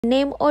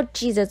Name of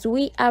Jesus,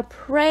 we are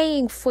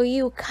praying for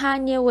you,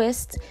 Kanye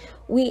West.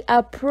 We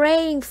are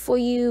praying for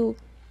you.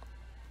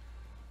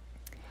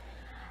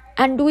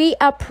 And we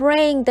are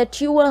praying that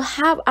you will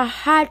have a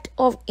heart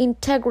of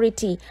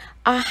integrity,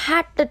 a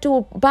heart that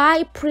will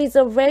by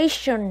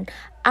preservation,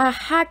 a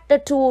heart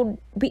that will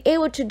be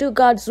able to do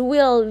God's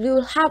will. You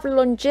will have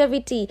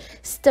longevity,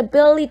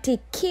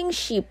 stability,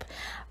 kingship.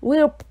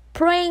 We're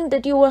praying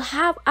that you will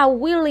have a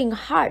willing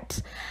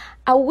heart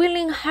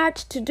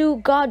to do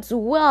God's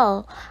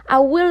will,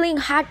 a willing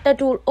heart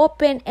that will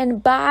open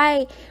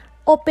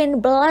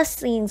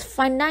blessings,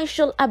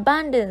 financial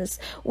abundance.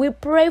 We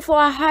pray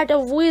for a heart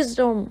of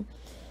wisdom,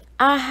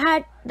 a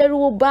heart that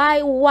will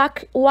buy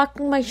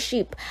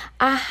workmanship,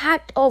 a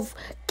heart of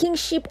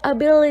kingship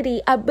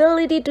ability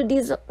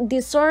to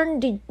discern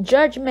the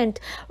judgment,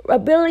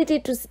 ability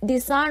to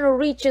discern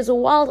riches,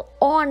 wealth,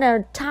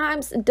 honor,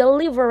 times,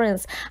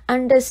 deliverance,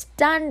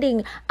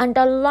 understanding, and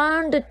a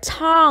learned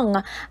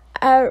tongue,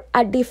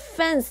 a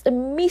defense, the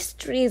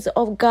mysteries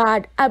of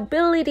God,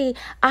 ability,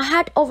 a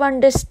heart of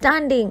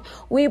understanding.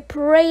 We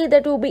pray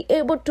that we'll be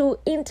able to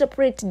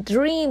interpret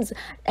dreams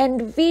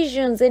and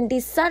visions and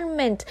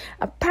discernment,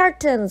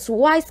 patterns,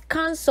 wise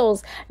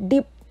counsels.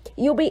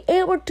 You'll be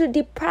able to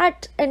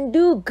depart and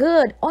do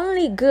good,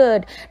 only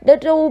good,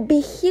 that there will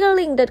be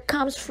healing that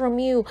comes from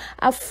you,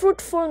 a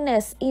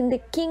fruitfulness in the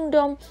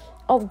kingdom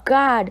of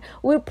God.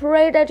 We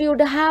pray that you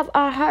would have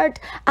a heart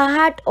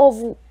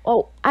of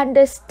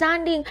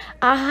understanding,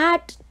 a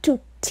heart to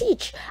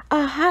teach,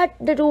 a heart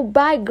that will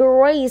by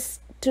grace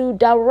to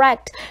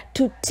direct,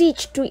 to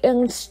teach, to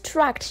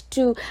instruct,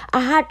 to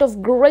a heart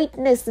of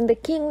greatness in the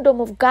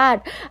kingdom of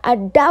God, a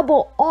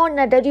double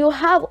honor, that you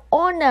have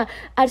honor,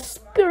 a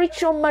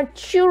spiritual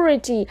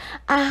maturity,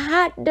 a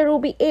heart that will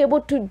be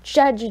able to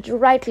judge it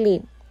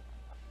rightly,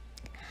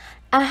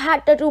 a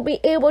heart that will be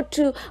able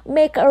to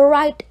make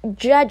right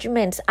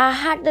judgments, a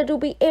heart that will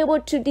be able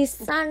to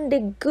discern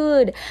the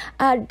good,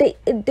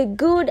 the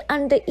good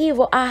and the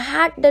evil, a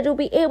heart that will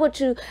be able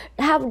to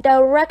have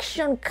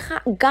direction,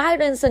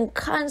 guidance and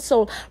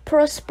counsel,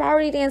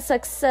 prosperity and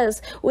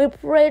success. We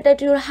pray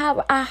that you'll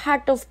have a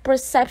heart of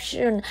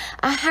perception,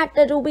 a heart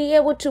that will be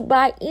able to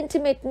buy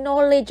intimate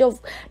knowledge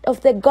of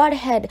the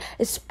Godhead,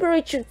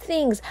 spiritual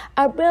things,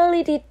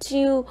 ability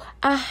to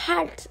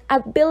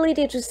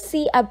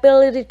see,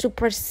 ability to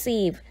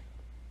perceive.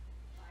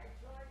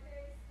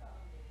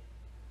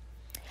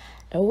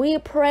 We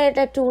pray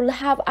that you will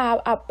have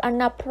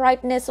an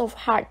uprightness of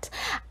heart,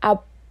 a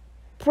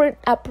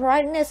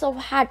uprightness of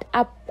heart,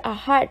 a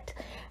heart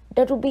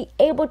that will be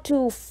able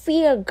to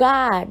fear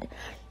God,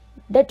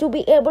 that will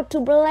be able to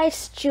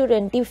bless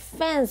children,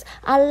 defense,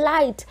 a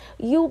light.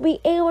 You'll be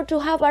able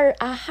to have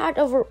a heart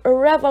of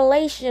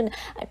revelation,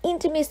 an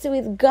intimacy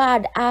with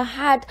God, a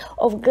heart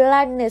of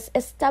gladness,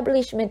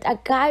 establishment, a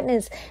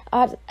guidance,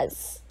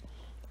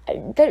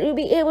 that you'll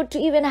be able to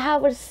even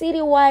have a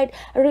citywide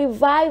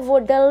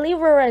revival,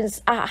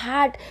 deliverance, a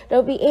heart that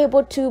will be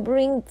able to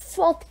bring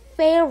forth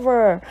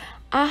favor,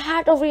 a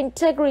heart of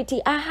integrity,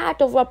 a heart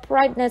of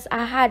uprightness,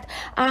 a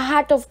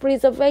heart of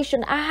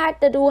preservation, a heart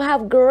that will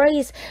have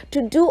grace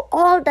to do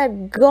all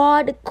that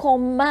God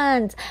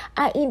commands,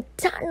 an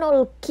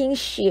eternal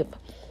kingship,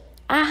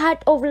 a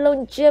heart of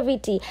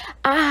longevity,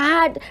 a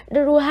heart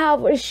that will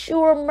have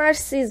sure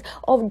mercies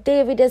of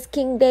David as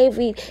King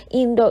David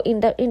in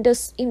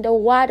the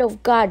word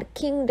of God,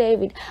 King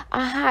David.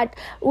 A heart,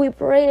 we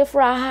pray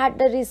for a heart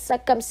that is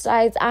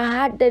circumcised, a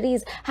heart that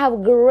is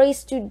have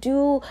grace to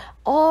do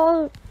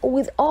all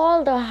with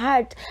all the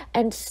heart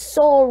and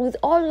soul, with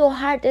all your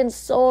heart and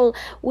soul,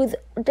 with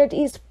that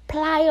is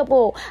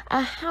pliable,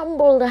 a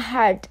humble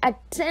heart, a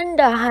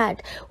tender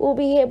heart, will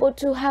be able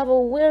to have a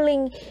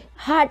willing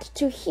heart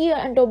to hear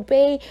and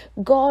obey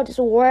God's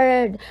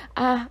word.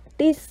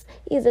 This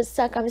is a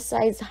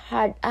circumcised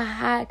heart, a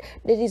heart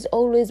that is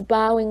always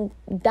bowing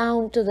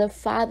down to the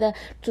Father,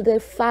 to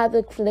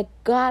the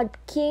God,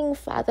 King,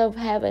 Father of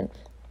heaven.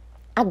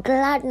 A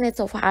gladness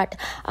of heart,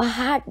 a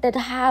heart that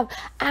have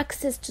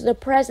access to the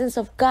presence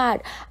of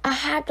God, a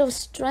heart of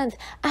strength,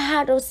 a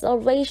heart of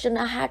salvation,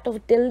 a heart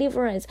of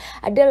deliverance,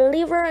 a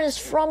deliverance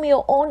from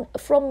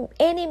from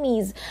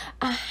enemies,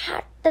 a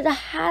heart that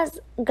has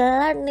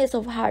gladness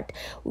of heart.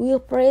 We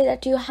pray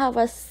that you have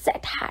a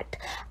set heart,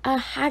 a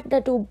heart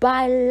that will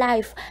buy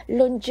life,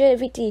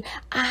 longevity,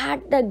 a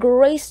heart that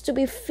grace to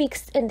be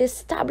fixed and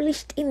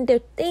established in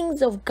the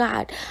things of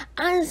God,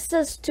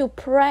 answers to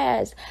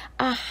prayers,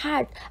 a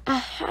heart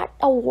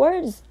of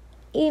words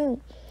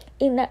in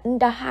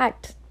the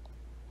heart.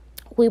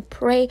 We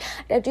pray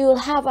that you will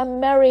have a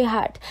merry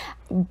heart,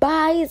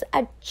 buys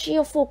a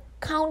cheerful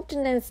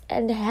countenance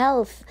and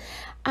health,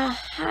 a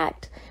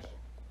heart.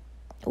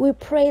 We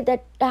pray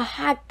that a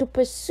heart to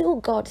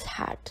pursue God's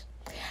heart,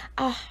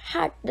 a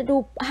heart that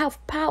will have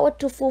power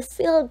to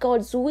fulfill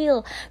God's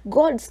will,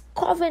 God's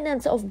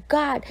covenants of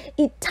God,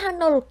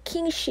 eternal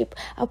kingship,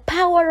 a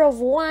power of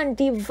one,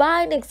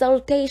 divine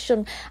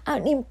exaltation,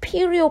 an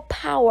imperial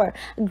power,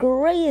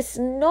 grace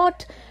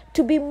not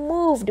to be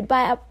moved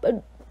by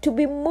to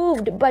be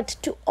moved, but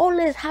to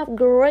always have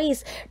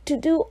grace to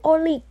do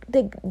only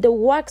the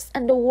works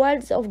and the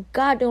words of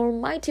God, the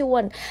Almighty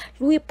One.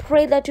 We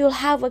pray that you'll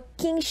have a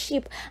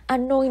kingship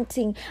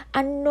anointing,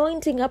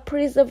 a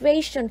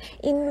preservation,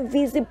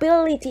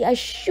 invisibility, a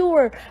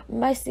sure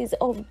mercies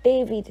of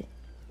David.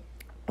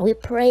 We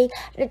pray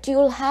that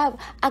you'll have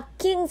a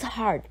king's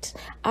heart,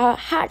 a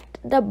heart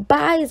that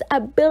buys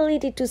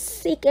ability to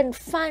seek and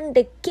find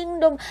the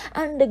kingdom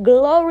and the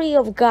glory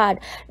of God,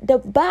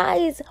 that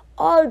buys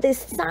all the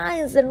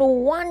signs and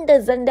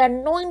wonders and the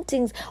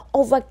anointings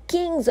of a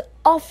king's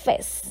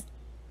office.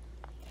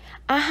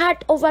 A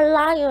heart of a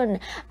lion,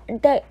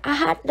 a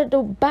heart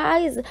that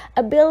buys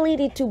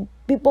ability to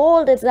be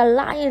bold as a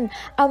lion,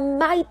 a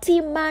mighty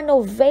man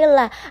of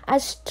valor, a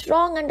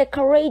strong and a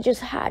courageous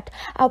heart,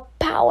 a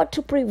power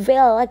to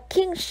prevail, a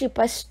kingship,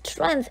 a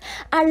strength,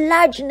 a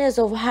largeness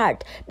of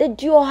heart,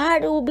 that your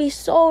heart will be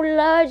so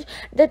large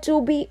that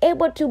you'll be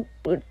able to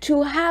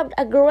have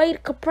a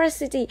great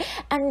capacity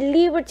and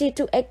liberty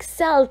to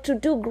excel, to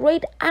do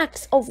great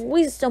acts of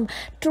wisdom,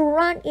 to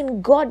run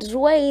in God's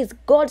ways,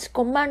 God's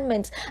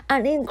commandments,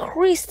 and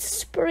increased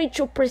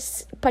spiritual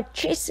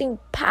purchasing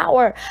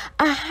power.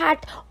 A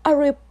heart of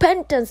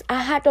repentance,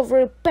 a heart of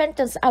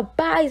repentance,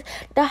 the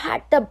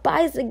heart that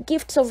buys the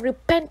gifts of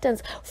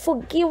repentance,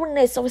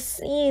 forgiveness of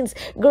sins,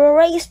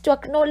 grace to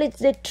acknowledge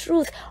the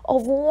truth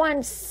of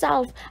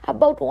oneself,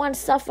 about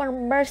oneself,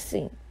 and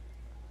mercy.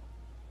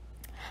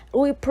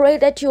 We pray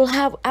that you'll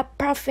have a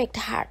perfect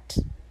heart.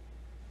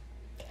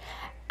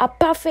 A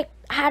perfect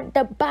heart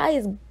that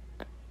buys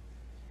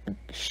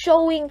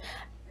showing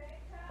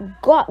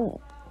God,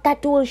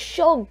 that will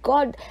show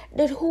God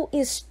that who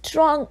is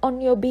strong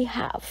on your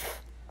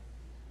behalf.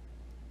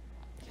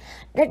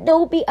 That there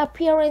will be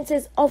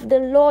appearances of the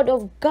Lord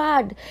of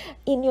God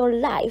in your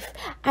life.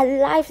 A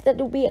life that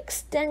will be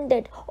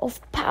extended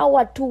of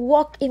power to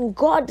walk in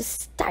God's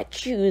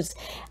statutes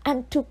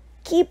and to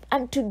keep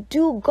and to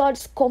do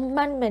God's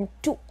commandment,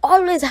 to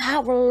always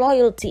have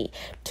loyalty,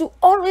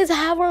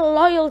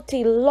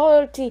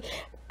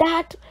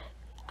 that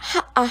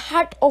a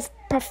heart of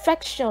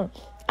perfection,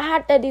 a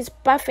heart that is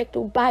perfect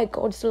by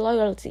God's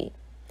loyalty.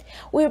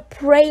 We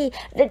pray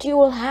that you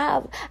will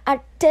have a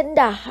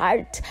tender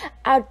heart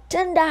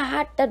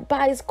that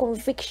buys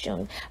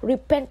conviction,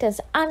 repentance,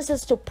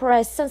 answers to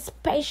prayer,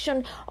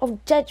 suspension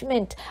of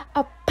judgment,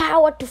 a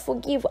power to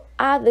forgive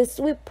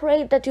others. We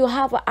pray that you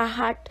have a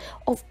heart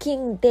of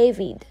King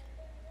David,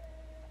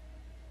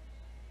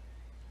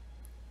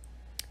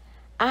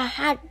 a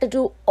heart that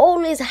will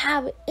always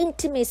have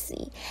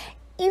intimacy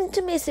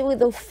with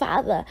the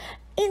Father,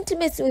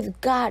 intimacy with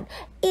God,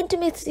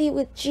 intimacy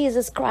with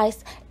Jesus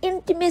Christ,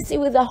 intimacy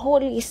with the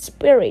Holy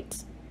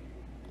Spirit.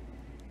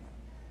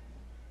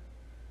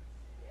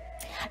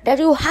 That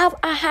you have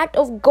a heart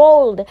of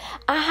gold,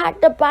 a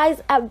heart that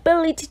buys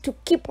ability to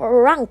keep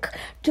rank,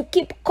 to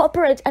keep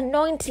corporate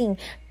anointing,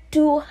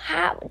 to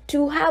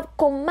have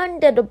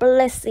commanded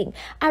blessing,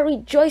 a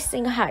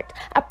rejoicing heart,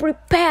 a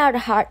prepared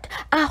heart,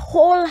 a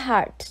whole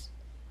heart,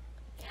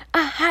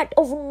 a heart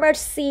of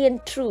mercy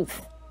and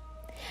truth.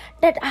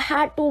 That a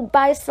heart will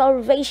buy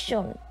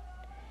salvation,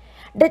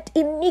 that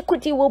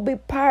iniquity will be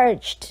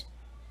purged,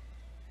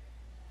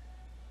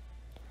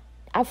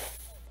 that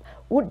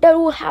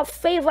will have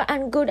favor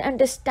and good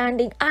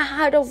understanding, a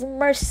heart of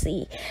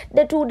mercy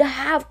that would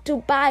have to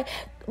buy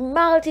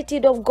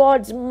multitude of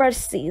God's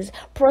mercies,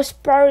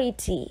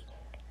 prosperity,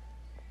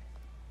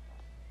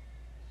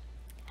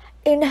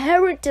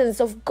 inheritance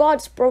of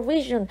God's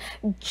provision,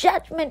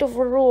 judgment of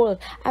rule,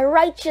 a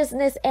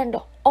righteousness and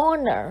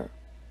honor.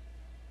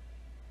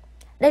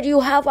 That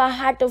you have a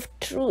heart of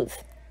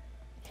truth,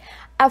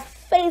 a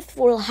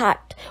faithful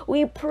heart.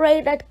 We pray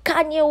that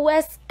Kanye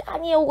West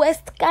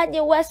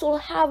will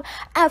have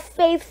a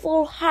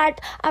faithful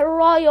heart, a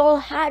royal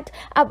heart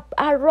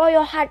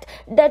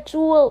that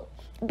will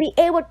be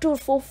able to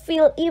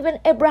fulfill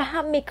even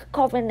Abrahamic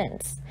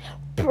covenants,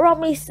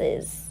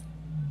 promises.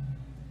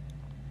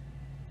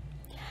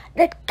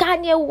 That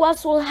Kanye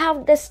West will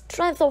have the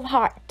strength of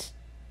heart,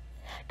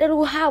 that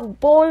will have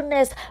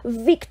boldness,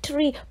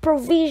 victory,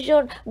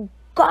 provision.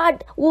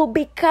 God will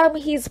become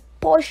his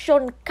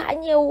portion.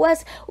 Kanye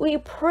West, we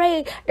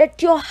pray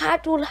that your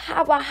heart will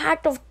have a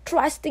heart of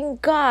trusting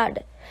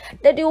God,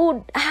 that you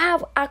would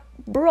have a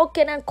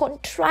broken and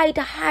contrite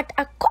heart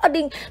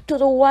according to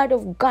the word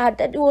of God,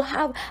 that you will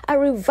have a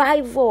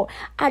revival,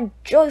 a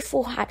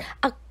joyful heart,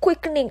 a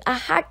quickening, a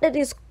heart that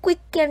is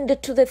quickened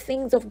to the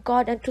things of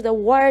God and to the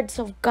words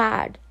of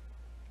God,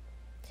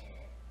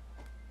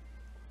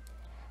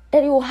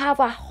 that you will have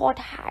a hot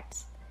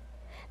heart,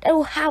 that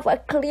will have a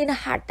clean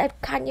heart,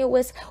 that Kanye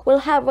West will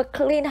have a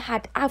clean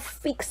heart, a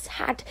fixed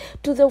heart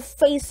to the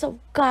face of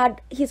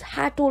God. His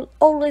heart will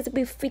always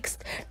be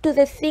fixed to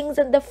the things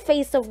and the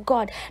face of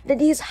God, that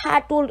his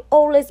heart will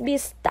always be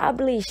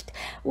established.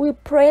 We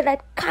pray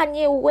that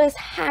Kanye West's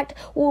heart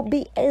will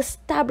be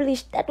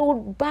established, that will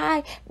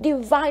buy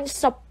divine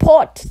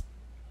support.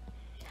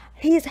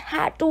 His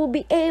heart will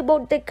be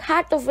able, the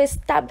heart of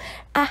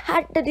a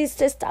heart that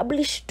is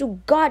established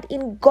to God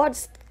in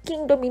God's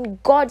kingdom, in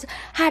God's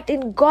heart,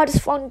 in God's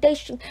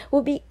foundation,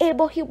 he'll be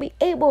able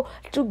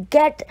to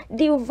get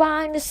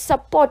divine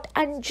support,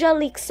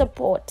 angelic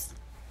support.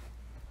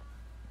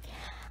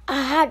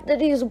 A heart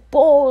that is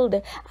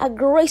bold, a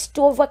grace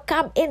to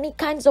overcome any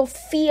kinds of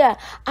fear,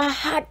 a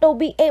heart that will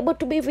be able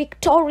to be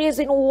victorious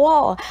in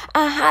war,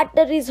 a heart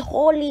that is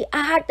holy,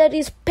 a heart that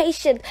is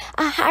patient,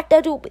 a heart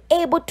that will be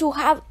able to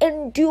have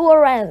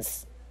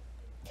endurance,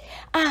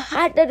 a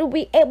heart that will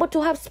be able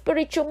to have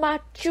spiritual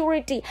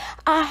maturity,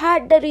 a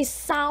heart that is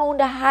sound,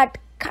 a heart.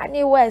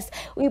 Kanye West,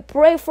 we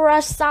pray for a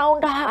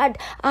sound heart,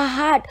 a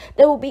heart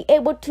that will be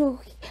able to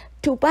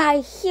buy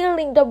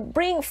healing, to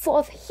bring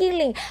forth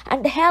healing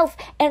and health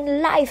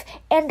and life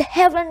and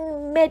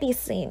heaven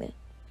medicine.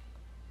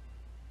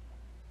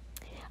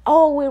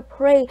 Oh, we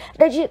pray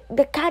that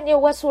the Kanye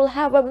West will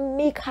have a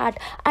meek heart,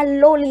 a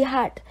lowly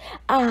heart,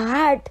 a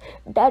heart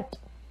that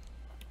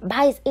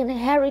buys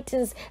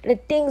inheritance, the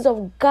things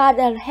of God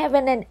and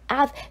heaven and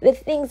earth, the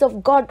things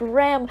of God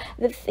realm,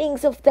 the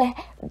things of the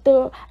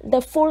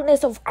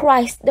fullness of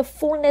Christ, the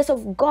fullness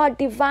of God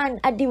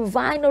divine, a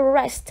divine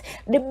rest,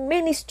 the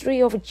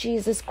ministry of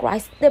Jesus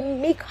Christ, the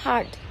meek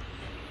heart.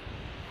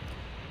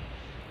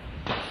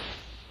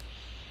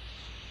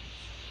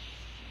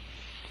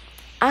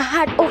 A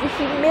heart of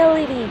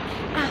humility,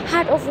 a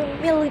heart of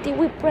humility.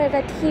 We pray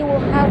that he will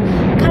have,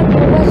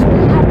 Kanye West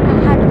will have a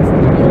heart of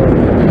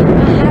humility,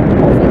 a heart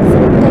of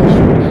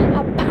exaltation,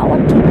 a power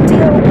to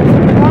deal with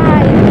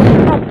pride,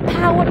 a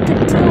power to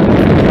deal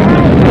with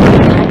pride.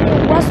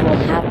 Kanye West will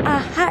have a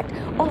heart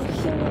of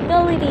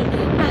humility,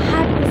 a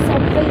heart of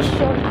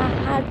salvation, a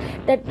heart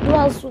that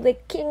dwells with the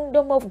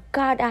kingdom of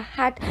God, a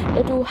heart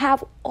that will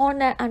have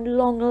honor and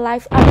long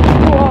life, a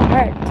pure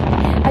heart,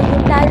 a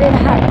united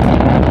heart, a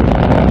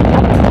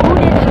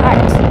prudent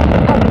heart,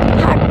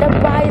 a heart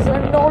that buys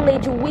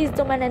knowledge,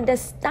 wisdom, and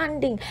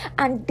understanding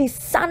and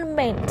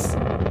discernment.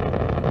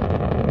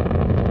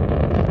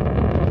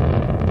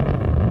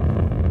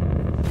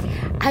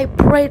 I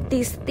pray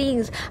these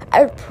things.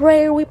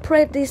 We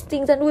pray these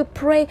things, and we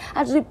pray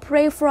as we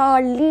pray for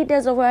our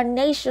leaders of our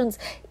nations,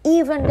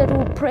 even that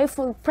we pray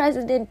for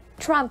President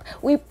Trump.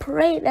 We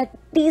pray that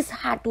this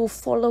heart will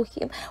follow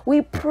him.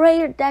 We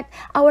pray that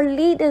our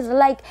leaders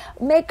like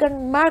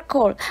MEGHAN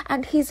Markle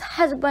and his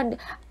husband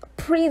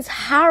Prince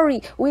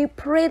Harry, we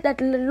pray that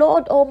the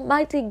Lord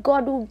Almighty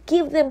God will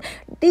give them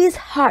these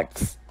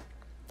hearts,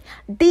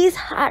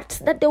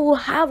 that they will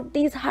have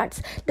these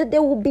hearts, that they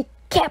will be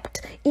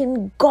kept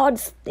in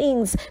God's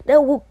things,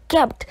 that will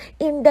kept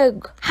in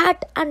the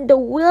heart and the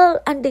will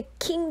and the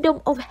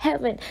kingdom of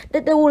heaven,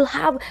 that they will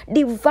have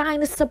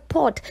divine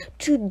support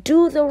to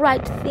do the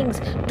right things,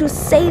 to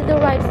say the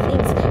right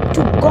things,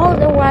 to go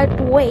the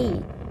right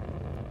way,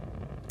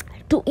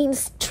 to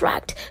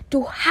instruct,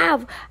 to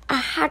have a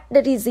heart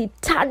that is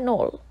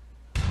eternal,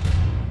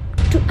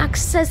 to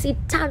access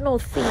eternal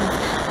things,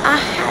 a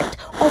heart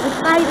of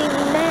mighty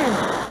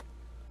men.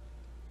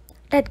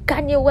 That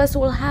Kanye West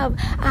will have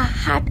a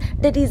heart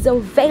that is a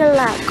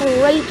valor,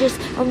 courageous,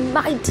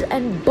 might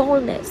and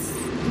boldness.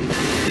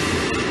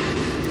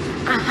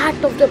 A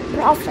heart of the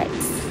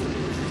prophets.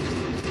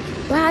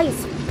 By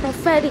his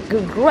prophetic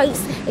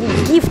grace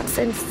and gifts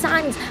and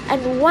signs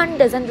and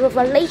wonders and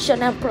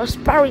revelation and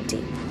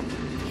prosperity.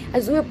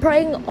 As we're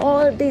praying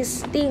all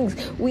these things,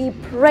 we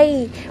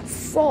pray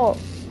for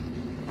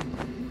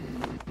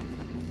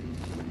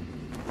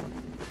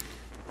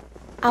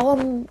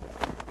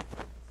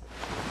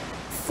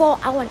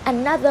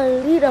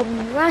another leader,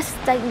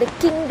 master in the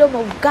kingdom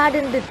of God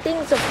and the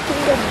things of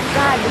kingdom of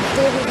God,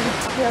 David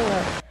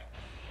Taylor.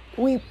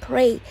 We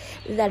pray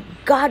that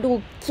God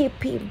will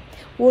keep him,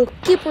 will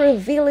keep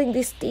revealing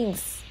these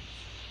things.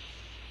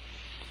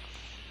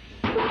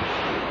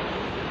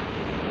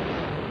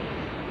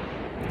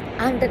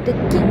 And that the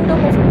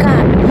kingdom of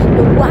God,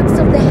 the works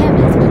of the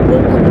heavens,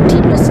 will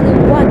continuously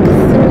work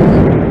through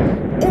him.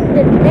 In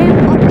the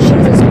name